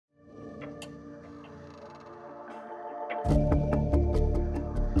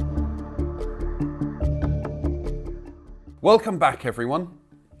Welcome back, everyone.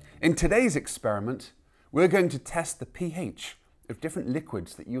 In today's experiment, we're going to test the pH of different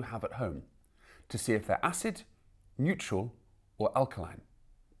liquids that you have at home to see if they're acid, neutral, or alkaline.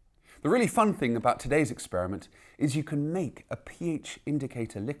 The really fun thing about today's experiment is you can make a pH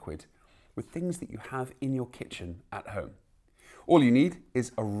indicator liquid with things that you have in your kitchen at home. All you need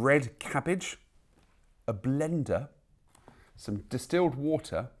is a red cabbage, a blender, some distilled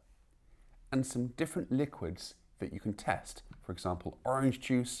water, and some different liquids that you can test. For example, orange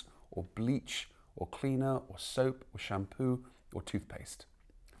juice, or bleach, or cleaner, or soap, or shampoo, or toothpaste.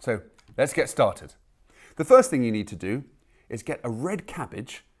 So let's get started. The first thing you need to do is get a red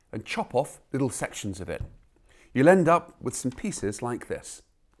cabbage and chop off little sections of it. You'll end up with some pieces like this.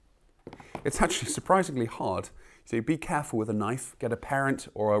 It's actually surprisingly hard, so be careful with a knife. Get a parent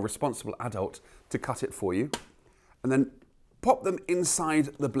or a responsible adult to cut it for you, and then pop them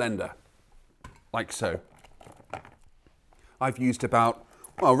inside the blender, like so. I've used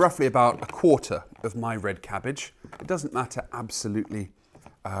roughly about a quarter of my red cabbage. It doesn't matter absolutely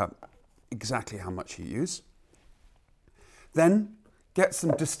exactly how much you use. Then get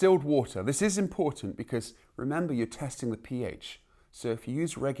some distilled water. This is important because remember, you're testing the pH. So if you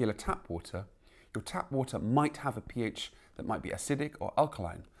use regular tap water, your tap water might have a pH that might be acidic or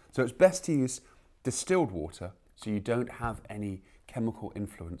alkaline. So it's best to use distilled water so you don't have any chemical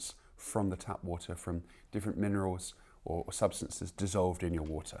influence from the tap water, from different minerals or substances dissolved in your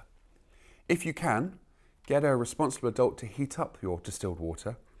water. If you can, get a responsible adult to heat up your distilled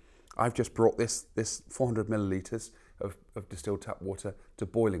water. I've just brought this 400 millilitres of distilled tap water to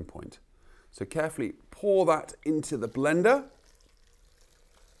boiling point. So carefully pour that into the blender,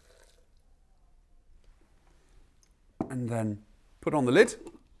 and then put on the lid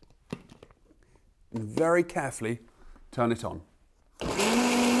and very carefully turn it on.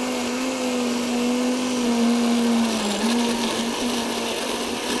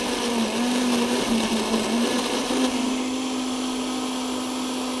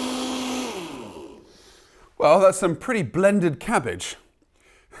 Well, that's some pretty blended cabbage.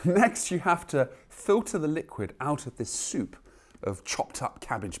 Next, you have to filter the liquid out of this soup of chopped up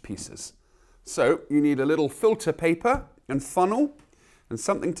cabbage pieces. So you need a little filter paper and funnel and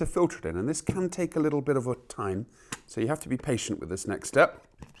something to filter it in. And this can take a little bit of a time, so you have to be patient with this next step.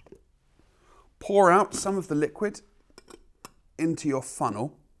 Pour out some of the liquid into your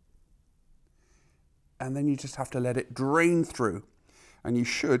funnel, and then you just have to let it drain through. And you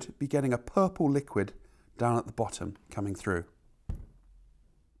should be getting a purple liquid down at the bottom coming through.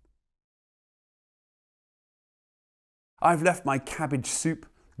 I've left my cabbage soup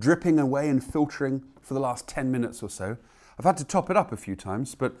dripping away and filtering for the last 10 minutes or so. I've had to top it up a few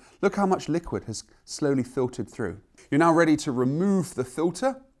times, but look how much liquid has slowly filtered through. You're now ready to remove the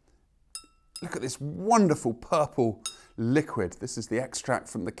filter. Look at this wonderful purple liquid. This is the extract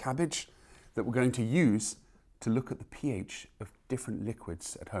from the cabbage that we're going to use to look at the pH of different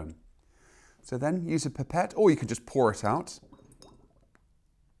liquids at home. So then use a pipette, or you could just pour it out.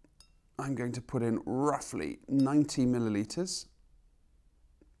 I'm going to put in roughly 90 millilitres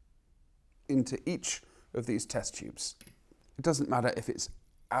into each of these test tubes. It doesn't matter if it's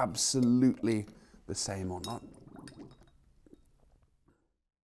absolutely the same or not.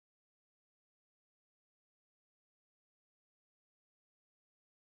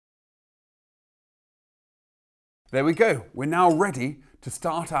 There we go. We're now ready to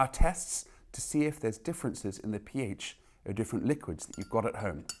start our tests to see if there's differences in the pH of different liquids that you've got at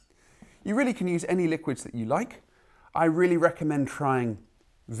home. You really can use any liquids that you like. I really recommend trying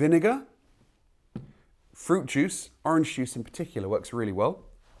vinegar, fruit juice, orange juice in particular works really well.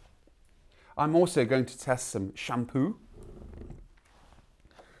 I'm also going to test some shampoo,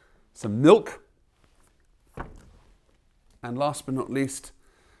 some milk, and last but not least,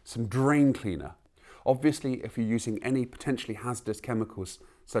 some drain cleaner. Obviously, if you're using any potentially hazardous chemicals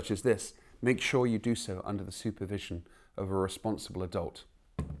such as this, make sure you do so under the supervision of a responsible adult.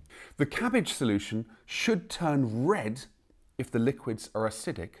 The cabbage solution should turn red if the liquids are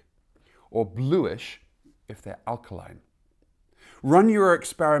acidic, or bluish if they're alkaline. Run your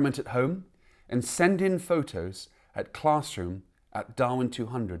experiment at home and send in photos at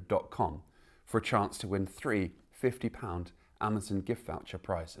classroom@darwin200.com for a chance to win 3 £50 Amazon gift voucher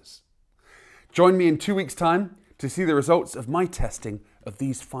prizes. Join me in 2 weeks' time to see the results of my testing of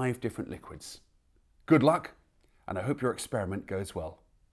these 5 different liquids. Good luck, and I hope your experiment goes well.